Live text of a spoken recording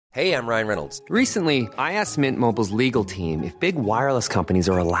Hey, I'm Ryan Reynolds. Recently, I asked Mint Mobile's legal team if big wireless companies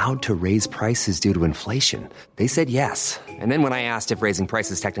are allowed to raise prices due to inflation. They said yes. And then when I asked if raising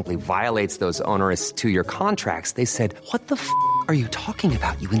prices technically violates those onerous two-year contracts, they said, "What the f*** are you talking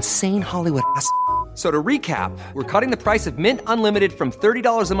about, you insane Hollywood ass?" So to recap, we're cutting the price of Mint Unlimited from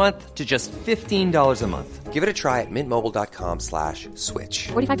 $30 a month to just $15 a month. Give it a try at mintmobile.com/switch.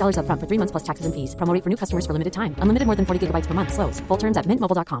 $45 up front for 3 months plus taxes and fees. Promo rate for new customers for limited time. Unlimited more than 40 gigabytes per month. Slows full terms at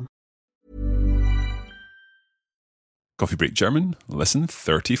mintmobile.com. Coffee Break German, lesson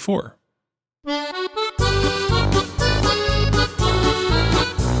 34.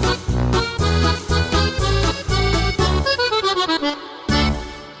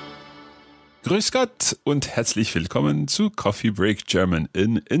 Grüß Gott und herzlich willkommen zu Coffee Break German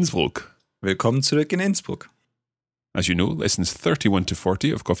in Innsbruck. Willkommen zurück in Innsbruck. As you know, lessons 31 to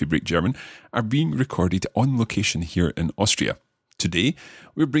 40 of Coffee Break German are being recorded on location here in Austria. Today,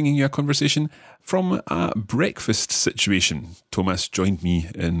 we're bringing you a conversation from a breakfast situation. Thomas joined me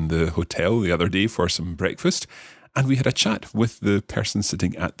in the hotel the other day for some breakfast, and we had a chat with the person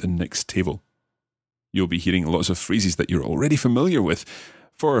sitting at the next table. You'll be hearing lots of phrases that you're already familiar with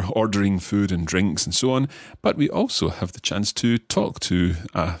for ordering food and drinks and so on, but we also have the chance to talk to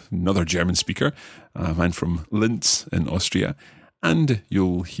another German speaker, a man from Linz in Austria, and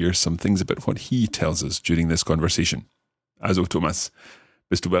you'll hear some things about what he tells us during this conversation. Also Thomas,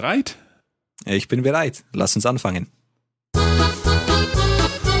 bist du bereit? Ich bin bereit. Lass uns anfangen.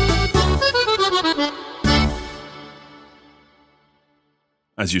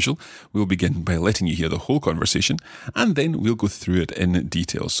 As usual, we'll begin by letting you hear the whole conversation, and then we'll go through it in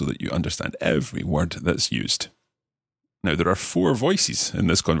detail so that you understand every word that's used. Now, there are 4 voices in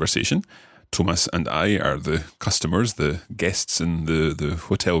this conversation. Thomas and I are the customers, the guests in the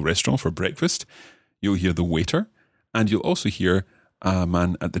hotel restaurant for breakfast. You'll hear the waiter, and you'll also hear a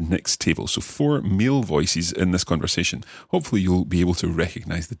man at the next table. So 4 male voices in this conversation. Hopefully you'll be able to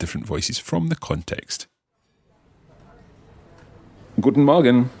recognize the different voices from the context. Guten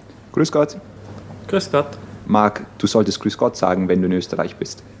Morgen. Grüß Gott. Grüß Gott. Marc, du solltest Grüß Gott sagen, wenn du in Österreich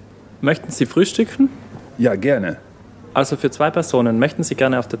bist. Möchten Sie frühstücken? Ja, gerne. Also für 2 Personen. Möchten Sie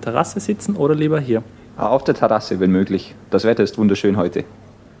gerne auf der Terrasse sitzen oder lieber hier? Auf der Terrasse, wenn möglich. Das Wetter ist wunderschön heute.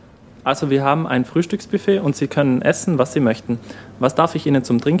 Also wir haben ein Frühstücksbuffet und Sie können essen, was Sie möchten. Was darf ich Ihnen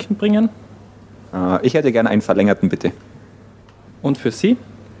zum Trinken bringen? Ich hätte gerne einen verlängerten, bitte. Und für Sie?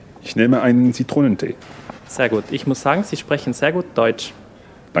 Ich nehme einen Zitronentee. Sehr gut. Ich muss sagen, Sie sprechen sehr gut Deutsch.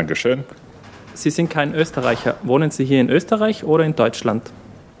 Dankeschön. Sie sind kein Österreicher. Wohnen Sie hier in Österreich oder in Deutschland?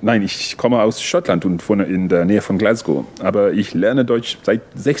 Nein, ich komme aus Schottland und wohne in der Nähe von Glasgow. Aber ich lerne Deutsch seit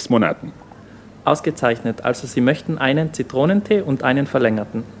 6 Monaten. Ausgezeichnet. Also Sie möchten einen Zitronentee und einen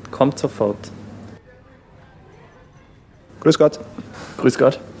verlängerten. Kommt sofort. Grüß Gott. Grüß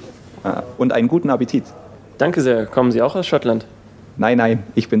Gott. Und einen guten Appetit. Danke sehr. Kommen Sie auch aus Schottland? Nein,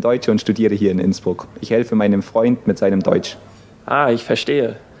 ich bin Deutscher und studiere hier in Innsbruck. Ich helfe meinem Freund mit seinem Deutsch. Ah, ich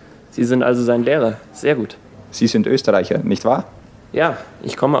verstehe. Sie sind also sein Lehrer. Sehr gut. Sie sind Österreicher, nicht wahr? Ja,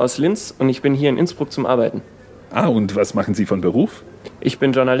 ich komme aus Linz und ich bin hier in Innsbruck zum Arbeiten. Ah, und was machen Sie von Beruf? Ich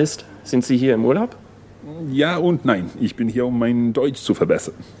bin Journalist. Sind Sie hier im Urlaub? Ja und nein. Ich bin hier, um mein Deutsch zu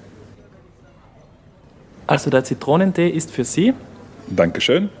verbessern. Also der Zitronentee ist für Sie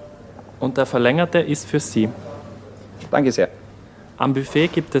Dankeschön. und der verlängerte ist für Sie. Danke sehr. Am Buffet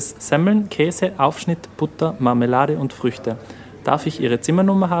gibt es Semmeln, Käse, Aufschnitt, Butter, Marmelade und Früchte. Darf ich Ihre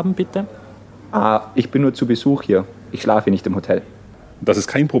Zimmernummer haben, bitte? Ich bin nur zu Besuch hier. Ich schlafe nicht im Hotel. Das ist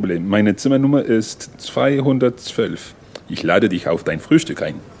kein Problem. Meine Zimmernummer ist 212. Ich lade dich auf dein Frühstück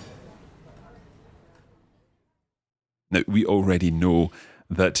ein. Now, we already know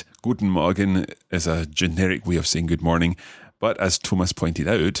that Guten Morgen is a generic way of saying good morning, but as Thomas pointed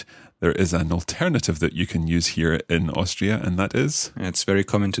out, there is an alternative that you can use here in Austria, and that is? It's very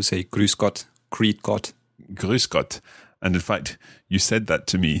common to say Grüß Gott, Greet Gott. Grüß Gott. And in fact, you said that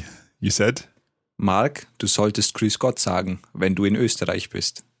to me. You said? Marc, du solltest Grüß Gott sagen, wenn du in Österreich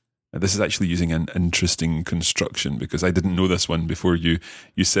bist. This is actually using an interesting construction because I didn't know this one before you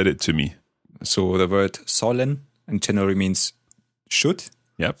said it to me. So the word sollen in generally means should.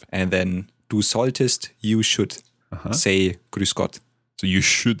 Yep. And then du solltest, you should say Grüß Gott. So you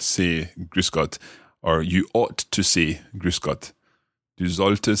should say Grüß Gott, or you ought to say Grüß Gott. Du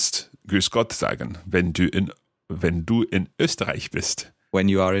solltest Grüß Gott sagen, wenn du in Österreich bist. When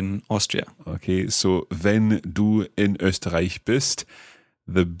you are in Austria. Okay, so wenn du in Österreich bist,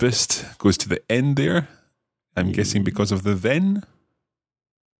 the bist goes to the end there. I'm guessing because of the then.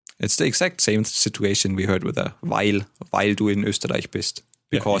 It's the exact same situation we heard with a weil du in Österreich bist.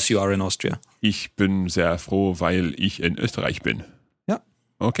 Because you are in Austria. Ich bin sehr froh, weil ich in Österreich bin. Ja.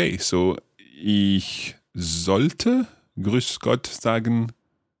 Okay, so ich sollte Grüß Gott sagen,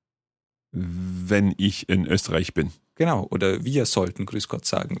 wenn ich in Österreich bin. Genau, oder wir sollten Grüß Gott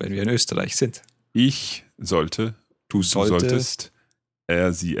sagen, wenn wir in Österreich sind. Ich sollte, Du solltest,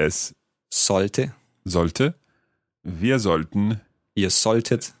 er, sie, es sollte, wir sollten, ihr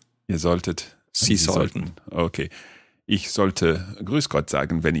solltet, ihr solltet, Sie sollten. Okay. Ich sollte Grüß Gott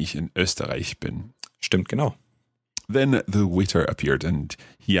sagen, wenn ich in Österreich bin. Stimmt genau. Then the waiter appeared and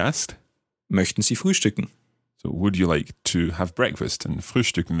he asked, Möchten Sie frühstücken? so would you like to have breakfast? And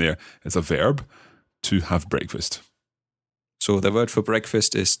frühstücken there is a verb, to have breakfast. So the word for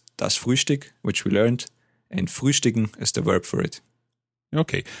breakfast is das Frühstück, which we learned, and frühstücken is the verb for it.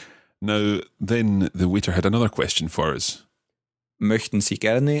 Okay. Now, then the waiter had another question for us. Möchten Sie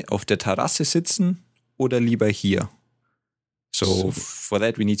gerne auf der Terrasse sitzen oder lieber hier? So for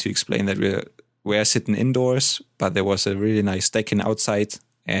that we need to explain that we're sitting indoors, but there was a really nice deck-in outside,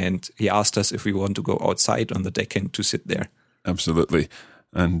 and he asked us if we want to go outside on the deck-in to sit there. Absolutely.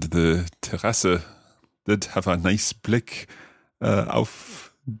 And the Terrasse did have a nice Blick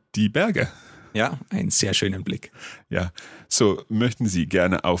auf die Berge. Ja, einen sehr schönen Blick. Ja, so möchten Sie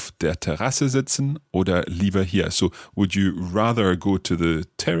gerne auf der Terrasse sitzen oder lieber hier? So would you rather go to the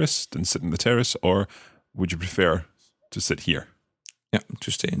terrace than sit in the terrace, or would you prefer to sit here? Ja,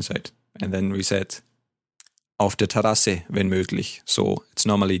 to stay inside. And then we said, auf der Terrasse, wenn möglich. So it's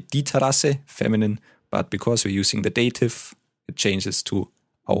normally die Terrasse, feminine, but because we're using the dative, it changes to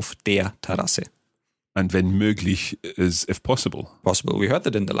auf der Terrasse. And wenn möglich is if possible. Possible. We heard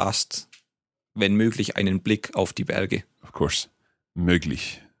that in the last, wenn möglich, einen Blick auf die Berge. Of course,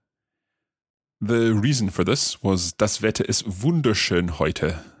 möglich. The reason for this was, das Wetter ist wunderschön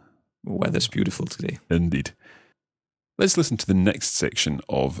heute. Weather's beautiful today. Indeed. Let's listen to the next section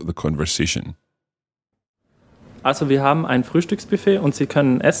of the conversation. Also wir haben ein Frühstücksbuffet und Sie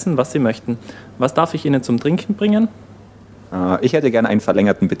können essen, was Sie möchten. Was darf ich Ihnen zum Trinken bringen? Ich hätte gerne einen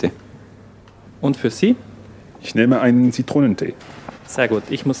verlängerten, bitte. Und für Sie? Ich nehme einen Zitronentee. Sehr gut.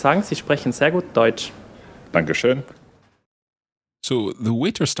 Ich muss sagen, Sie sprechen sehr gut Deutsch. Dankeschön. So the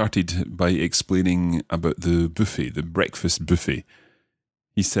waiter started by explaining about the buffet, the breakfast buffet.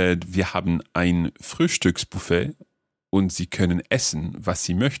 He said, wir haben ein Frühstücksbuffet und Sie können essen, was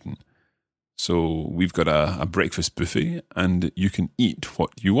Sie möchten. So we've got a breakfast buffet and you can eat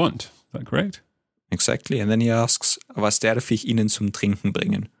what you want. Is that correct? Exactly. And then he asks, was darf ich Ihnen zum Trinken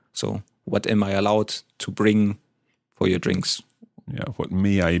bringen? So, what am I allowed to bring for your drinks? Yeah, what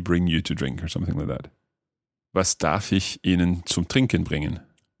may I bring you to drink or something like that. Was darf ich Ihnen zum Trinken bringen?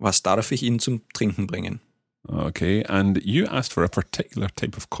 Was darf ich Ihnen zum Trinken bringen? Okay, and you asked for a particular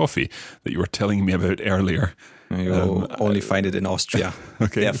type of coffee that you were telling me about earlier. You only find it in Austria.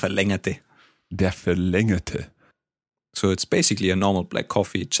 Okay. Der Verlängerte. Der Verlängerte. So it's basically a normal black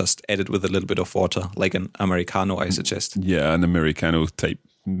coffee, just added with a little bit of water, like an Americano, I suggest. Yeah, an Americano type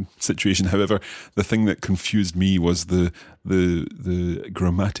situation. However, the thing that confused me was the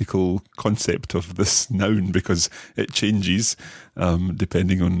grammatical concept of this noun, because it changes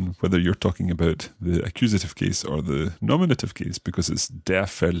depending on whether you're talking about the accusative case or the nominative case, because it's der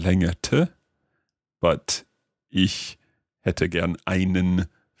Verlängerte, but ich hätte gern einen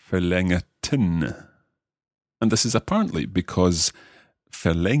Verlängerten. And this is apparently because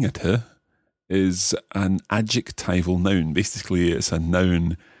Verlängerte is an adjectival noun. Basically, it's a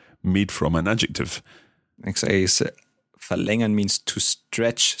noun made from an adjective. Verlängern means to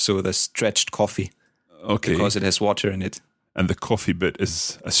stretch, so the stretched coffee. Okay. Because it has water in it. And the coffee bit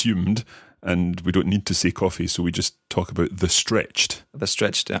is assumed, and we don't need to say coffee, so we just talk about the stretched. The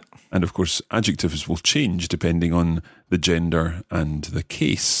stretched, yeah. And of course, adjectives will change depending on the gender and the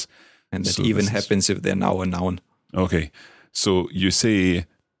case. And that even happens if they're now a noun. Okay, so you say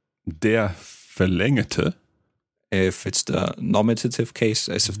der Verlängerte. If it's the nominative case,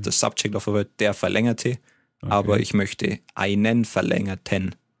 as if the subject of a word, der Verlängerte, aber ich möchte einen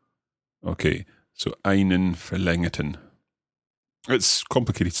Verlängerten. Okay, so einen Verlängerten. It's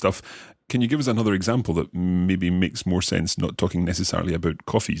complicated stuff. Can you give us another example that maybe makes more sense, not talking necessarily about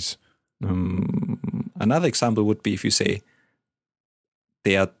coffees? Another example would be if you say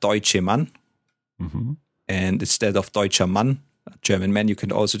der deutsche Mann, and instead of deutscher Mann, a German man, you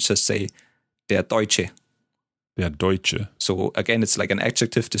can also just say der Deutsche. Der Deutsche. So again, it's like an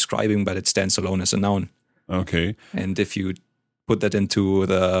adjective describing, but it stands alone as a noun. Okay. And if you put that into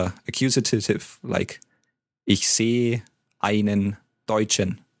the accusative, like ich sehe einen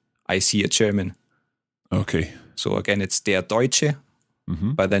Deutschen, I see a German. Okay. So again, it's der Deutsche,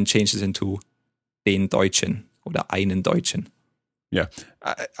 but then changes into den Deutschen oder einen Deutschen. Yeah,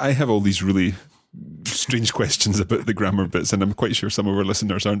 I have all these really strange questions about the grammar bits, and I'm quite sure some of our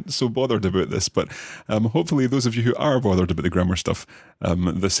listeners aren't so bothered about this, but hopefully those of you who are bothered about the grammar stuff,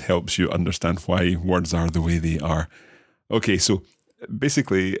 this helps you understand why words are the way they are. Okay, so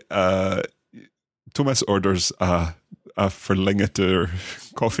basically, Thomas orders a verlängerte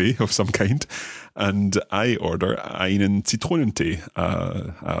coffee of some kind, and I order einen Zitronentee,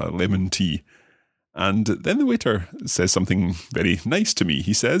 a lemon tea. And then the waiter says something very nice to me.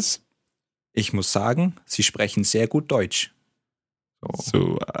 He says, Ich muss sagen, Sie sprechen sehr gut Deutsch.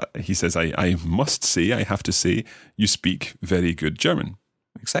 So he says, I must say, I have to say, you speak very good German.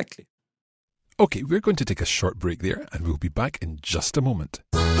 Exactly. Okay, we're going to take a short break there, and we'll be back in just a moment.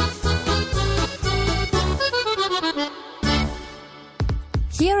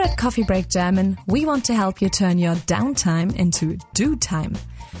 Here at Coffee Break German, we want to help you turn your downtime into do time.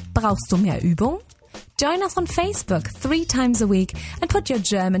 Brauchst du mehr Übung? Join us on Facebook 3 times a week and put your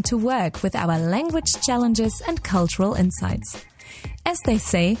German to work with our language challenges and cultural insights. As they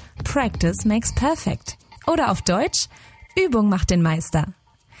say, practice makes perfect. Oder auf Deutsch, Übung macht den Meister.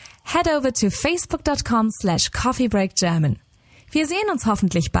 Head over to facebook.com/coffeebreakgerman. Wir sehen uns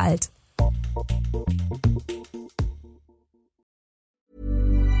hoffentlich bald.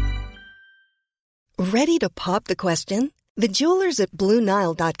 Ready to pop the question? The jewelers at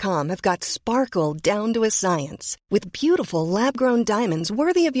BlueNile.com have got sparkle down to a science with beautiful lab-grown diamonds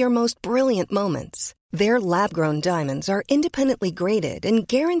worthy of your most brilliant moments. Their lab-grown diamonds are independently graded and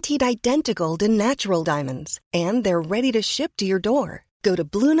guaranteed identical to natural diamonds, and they're ready to ship to your door. Go to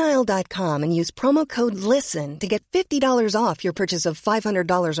BlueNile.com and use promo code LISTEN to get $50 off your purchase of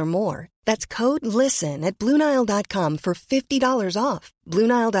 $500 or more. That's code LISTEN at BlueNile.com for $50 off.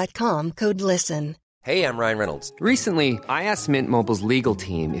 BlueNile.com, code LISTEN. Hey, I'm Ryan Reynolds. Recently, I asked Mint Mobile's legal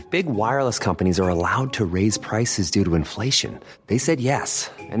team if big wireless companies are allowed to raise prices due to inflation. They said yes.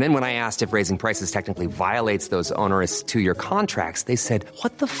 And then when I asked if raising prices technically violates those onerous 2-year contracts, they said,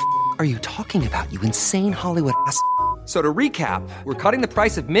 "What the f*** are you talking about, you insane Hollywood ass?" So to recap, we're cutting the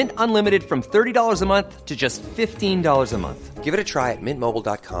price of Mint Unlimited from $30 a month to just $15 a month. Give it a try at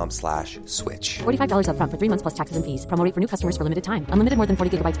mintmobile.com/switch. $45 up front for 3 months plus taxes and fees. Promo rate for new customers for limited time. Unlimited more than 40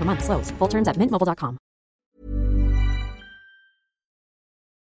 gigabytes per month. Slows full terms at mintmobile.com.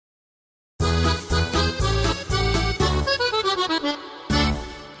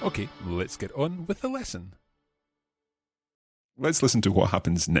 Okay, let's get on with the lesson. Let's listen to what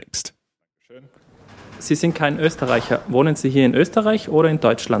happens next. Sie sind kein Österreicher. Wohnen Sie hier in Österreich oder in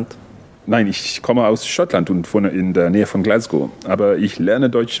Deutschland? Nein, ich komme aus Schottland und wohne in der Nähe von Glasgow. Aber ich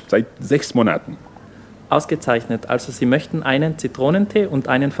lerne Deutsch seit 6 Monaten. Ausgezeichnet. Also Sie möchten einen Zitronentee und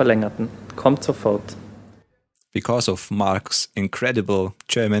einen verlängerten. Kommt sofort. Because of Mark's incredible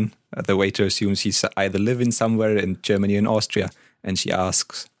German, the waiter assumes he's either living somewhere in Germany or in Austria, and she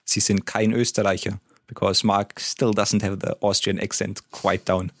asks, Sie sind kein Österreicher, because Mark still doesn't have the Austrian accent quite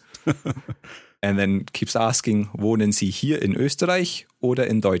down. And then keeps asking, wohnen Sie hier in Österreich oder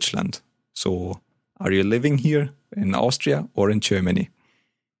in Deutschland? So, are you living here in Austria or in Germany?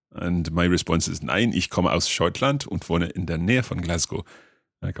 And my response is, nein, ich komme aus Schottland und wohne in der Nähe von Glasgow.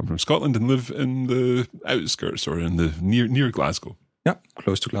 I come from Scotland and live in the outskirts or in the near Glasgow. Yeah,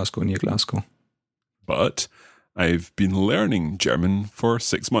 close to Glasgow, near Glasgow. But I've been learning German for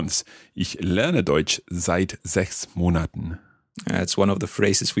 6 months. Ich lerne Deutsch seit 6 Monaten. It's one of the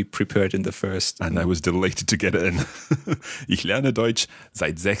phrases we prepared in the first. And I was delighted to get it in. Ich lerne Deutsch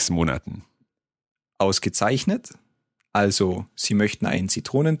seit 6 Monaten. Ausgezeichnet. Also, Sie möchten einen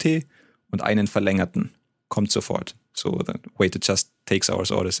Zitronentee und einen verlängerten. Kommt sofort. So the waiter just takes our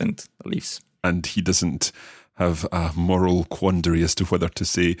orders and leaves. And he doesn't have a moral quandary as to whether to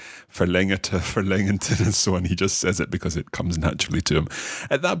say verlängerte, and so on. He just says it because it comes naturally to him.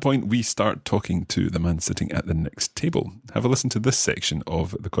 At that point, we start talking to the man sitting at the next table. Have a listen to this section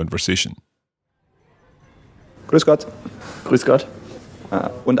of the conversation. Grüß Gott. Grüß Gott.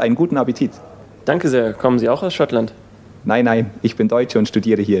 Und einen guten Appetit. Danke sehr. Kommen Sie auch aus Schottland? Nein, ich bin Deutscher und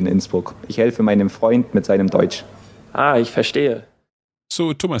studiere hier in Innsbruck. Ich helfe meinem Freund mit seinem Deutsch. Ah, ich verstehe.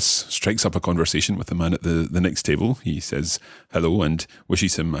 So Thomas strikes up a conversation with the man at the next table. He says hello and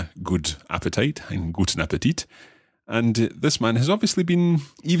wishes him a good appetite, einen guten Appetit. And this man has obviously been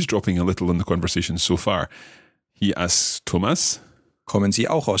eavesdropping a little on the conversation so far. He asks Thomas, Kommen Sie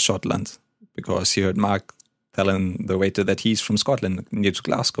auch aus Schottland? Because he heard Mark telling the waiter that he's from Scotland, near to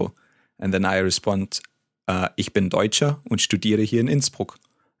Glasgow. And then I respond, ich bin Deutscher und studiere hier in Innsbruck.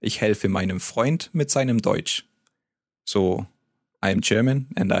 Ich helfe meinem Freund mit seinem Deutsch. So, I'm German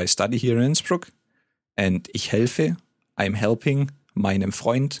and I study here in Innsbruck. And ich helfe, I'm helping meinem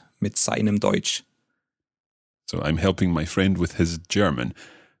Freund mit seinem Deutsch. So I'm helping my friend with his German.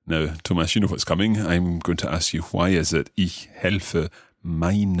 Now, Thomas, you know what's coming. I'm going to ask you, why is it ich helfe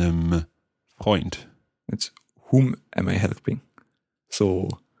meinem Freund? It's whom am I helping? So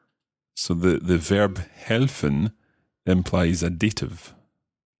the verb helfen implies a dative.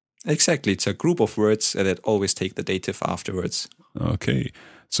 Exactly. It's a group of words that always take the dative afterwards. Okay.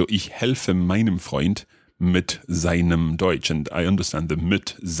 So ich helfe meinem Freund mit seinem Deutsch. And I understand the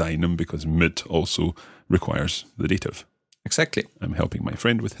mit seinem because mit also requires the dative. Exactly. I'm helping my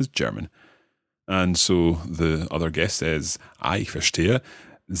friend with his German. And so the other guest says, ich verstehe.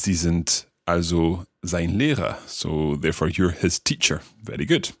 Sie sind also sein Lehrer. So therefore you're his teacher. Very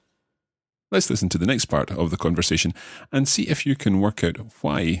good. Let's listen to the next part of the conversation and see if you can work out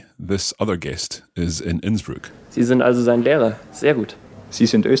why this other guest is in Innsbruck. Sie sind also sein Lehrer. Sehr gut. Sie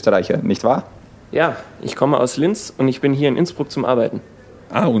sind Österreicher, nicht wahr? Ja, ich komme aus Linz und ich bin hier in Innsbruck zum Arbeiten.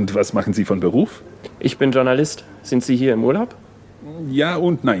 Und was machen Sie von Beruf? Ich bin Journalist. Sind Sie hier im Urlaub? Ja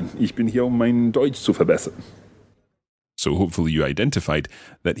und nein. Ich bin hier, um mein Deutsch zu verbessern. So hopefully you identified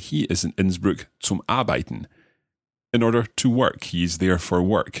that he is in Innsbruck zum Arbeiten. In order to work, he's there for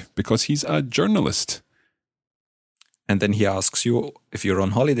work because he's a journalist. And then he asks you if you're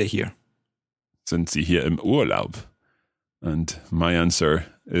on holiday here. Sind Sie hier im Urlaub? And my answer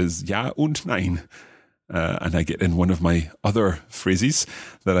is ja und nein. And I get in one of my other phrases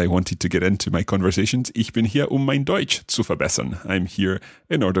that I wanted to get into my conversations. Ich bin hier, um mein Deutsch zu verbessern. I'm here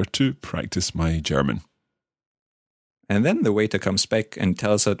in order to practice my German. And then the waiter comes back and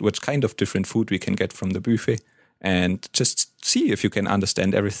tells us which kind of different food we can get from the buffet. And just see if you can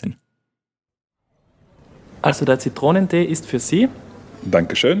understand everything. Also der Zitronentee ist für Sie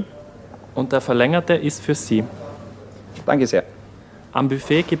Dankeschön. und der verlängerte ist für Sie. Danke sehr. Am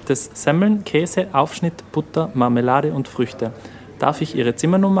Buffet gibt es Semmeln, Käse, Aufschnitt, Butter, Marmelade und Früchte. Darf ich Ihre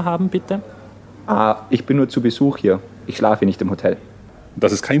Zimmernummer haben, bitte? Ich bin nur zu Besuch hier. Ich schlafe nicht im Hotel.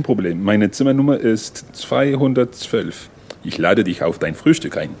 Das ist kein Problem. Meine Zimmernummer ist 212. Ich lade dich auf dein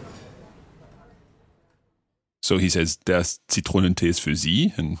Frühstück ein. So he says, der Zitronentee ist für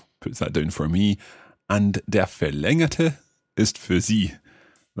Sie and puts that down for me. And der verlängerte ist für Sie.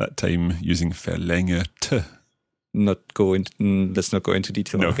 That time using verlängerte. Let's not go into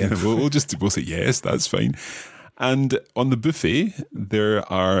detail again. We'll say yes, that's fine. And on the buffet, there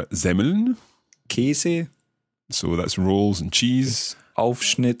are Semmeln. Käse. So that's rolls and cheese.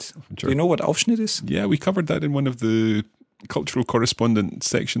 Aufschnitt. Sure. Do you know what Aufschnitt is? Yeah, we covered that in one of the cultural correspondent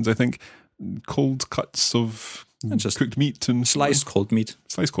sections, I think. Cold cuts of just cooked meat and sliced cold meat.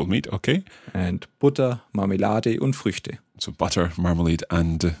 Sliced cold meat, okay. And Butter, Marmelade und Früchte. So butter, marmalade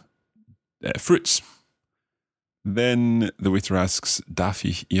and fruits. Then the waiter asks, darf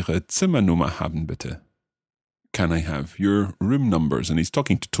ich Ihre Zimmernummer haben, bitte? Can I have your room numbers? And he's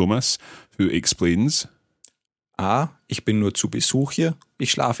talking to Thomas, who explains, ich bin nur zu Besuch hier.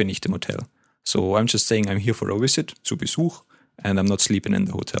 Ich schlafe nicht im Hotel. So I'm just saying I'm here for a visit, zu Besuch, and I'm not sleeping in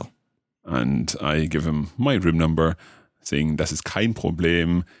the hotel. And I give him my room number, saying, das ist kein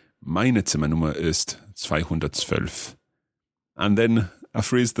Problem. Meine Zimmernummer ist 212. And then a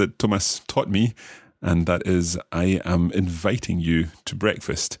phrase that Thomas taught me, and that is, I am inviting you to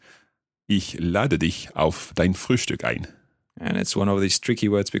breakfast. Ich lade dich auf dein Frühstück ein. And it's one of these tricky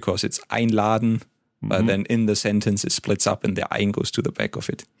words because it's einladen, but then in the sentence it splits up and the ein goes to the back of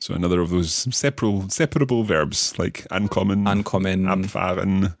it. So another of those separable verbs like ankommen,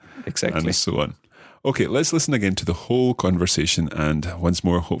 abfahren, exactly, and so on. Okay, let's listen again to the whole conversation, and once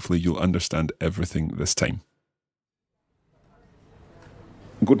more, hopefully you'll understand everything this time.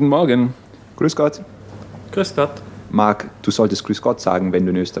 Guten Morgen. Grüß Gott. Grüß Gott. Marc, du solltest Grüß Gott sagen, wenn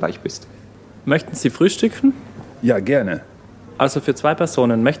du in Österreich bist. Möchten Sie frühstücken? Ja, gerne. Also für 2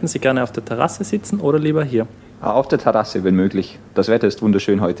 Personen. Möchten Sie gerne auf der Terrasse sitzen oder lieber hier? Auf der Terrasse, wenn möglich. Das Wetter ist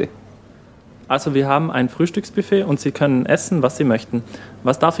wunderschön heute. Also wir haben ein Frühstücksbuffet und Sie können essen, was Sie möchten.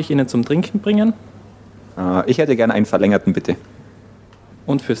 Was darf ich Ihnen zum Trinken bringen? Ich hätte gerne einen verlängerten, bitte.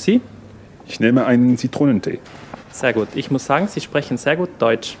 Und für Sie? Ich nehme einen Zitronentee. Sehr gut. Ich muss sagen, Sie sprechen sehr gut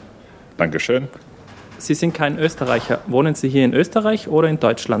Deutsch. Dankeschön. Sie sind kein Österreicher. Wohnen Sie hier in Österreich oder in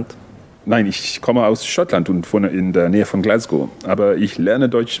Deutschland? Nein, ich komme aus Schottland und wohne in der Nähe von Glasgow. Aber ich lerne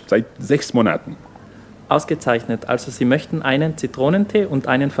Deutsch seit 6 Monaten. Ausgezeichnet. Also Sie möchten einen Zitronentee und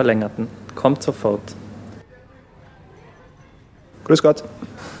einen verlängerten. Kommt sofort. Grüß Gott.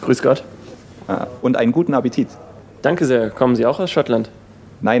 Grüß Gott. Und einen guten Appetit. Danke sehr. Kommen Sie auch aus Schottland?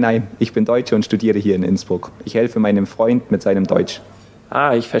 Nein, ich bin Deutscher und studiere hier in Innsbruck. Ich helfe meinem Freund mit seinem Deutsch.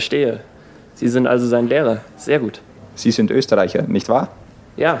 Ich verstehe. Sie sind also sein Lehrer. Sehr gut. Sie sind Österreicher, nicht wahr?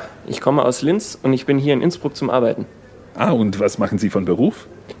 Ja, ich komme aus Linz und ich bin hier in Innsbruck zum Arbeiten. Und was machen Sie von Beruf?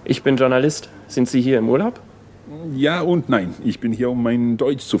 Ich bin Journalist. Sind Sie hier im Urlaub? Ja und nein. Ich bin hier, um mein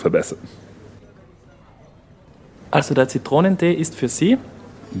Deutsch zu verbessern. Also der Zitronentee ist für Sie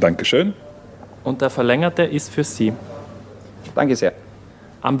Dankeschön. und der verlängerte ist für Sie. Danke sehr.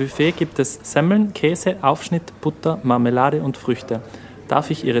 Am Buffet gibt es Semmeln, Käse, Aufschnitt, Butter, Marmelade und Früchte. Darf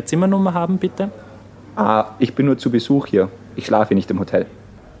ich Ihre Zimmernummer haben, bitte? Ich bin nur zu Besuch hier. Ich schlafe nicht im Hotel.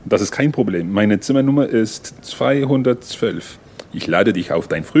 Das ist kein Problem. Meine Zimmernummer ist 212. Ich lade dich auf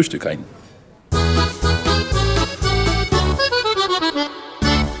dein Frühstück ein.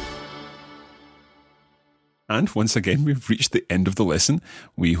 And once again, we've reached the end of the lesson.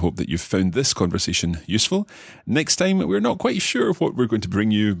 We hope that you've found this conversation useful. Next time, we're not quite sure what we're going to bring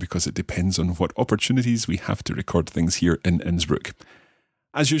you because it depends on what opportunities we have to record things here in Innsbruck.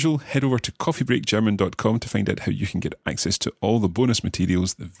 As usual, head over to coffeebreakgerman.com to find out how you can get access to all the bonus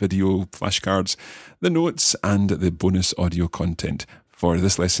materials, the video, flashcards, the notes, and the bonus audio content for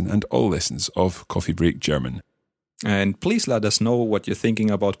this lesson and all lessons of Coffee Break German. And please let us know what you're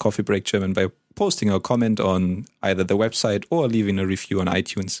thinking about Coffee Break German by posting a comment on either the website or leaving a review on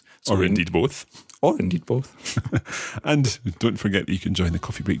iTunes. Or indeed both. And don't forget that you can join the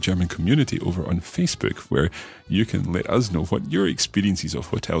Coffee Break German community over on Facebook, where you can let us know what your experiences of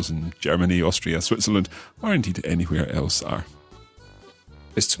hotels in Germany, Austria, Switzerland, or indeed anywhere else are.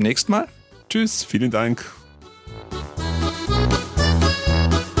 Bis zum nächsten Mal. Tschüss, vielen Dank.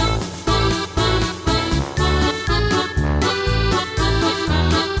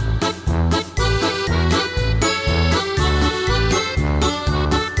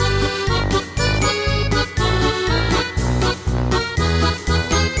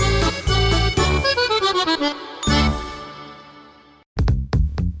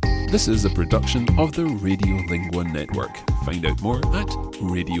 This is a production of the Radiolingua Network. Find out more at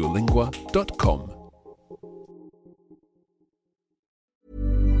radiolingua.com.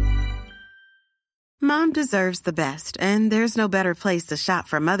 Mom deserves the best, and there's no better place to shop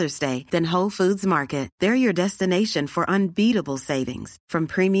for Mother's Day than Whole Foods Market. They're your destination for unbeatable savings, from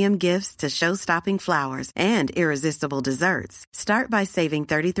premium gifts to show-stopping flowers and irresistible desserts. Start by saving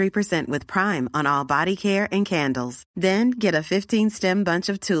 33% with Prime on all body care and candles. Then get a 15-stem bunch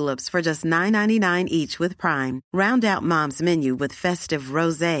of tulips for just $9.99 each with Prime. Round out Mom's menu with festive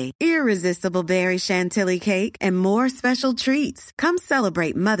rosé, irresistible berry chantilly cake, and more special treats. Come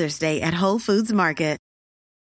celebrate Mother's Day at Whole Foods Market.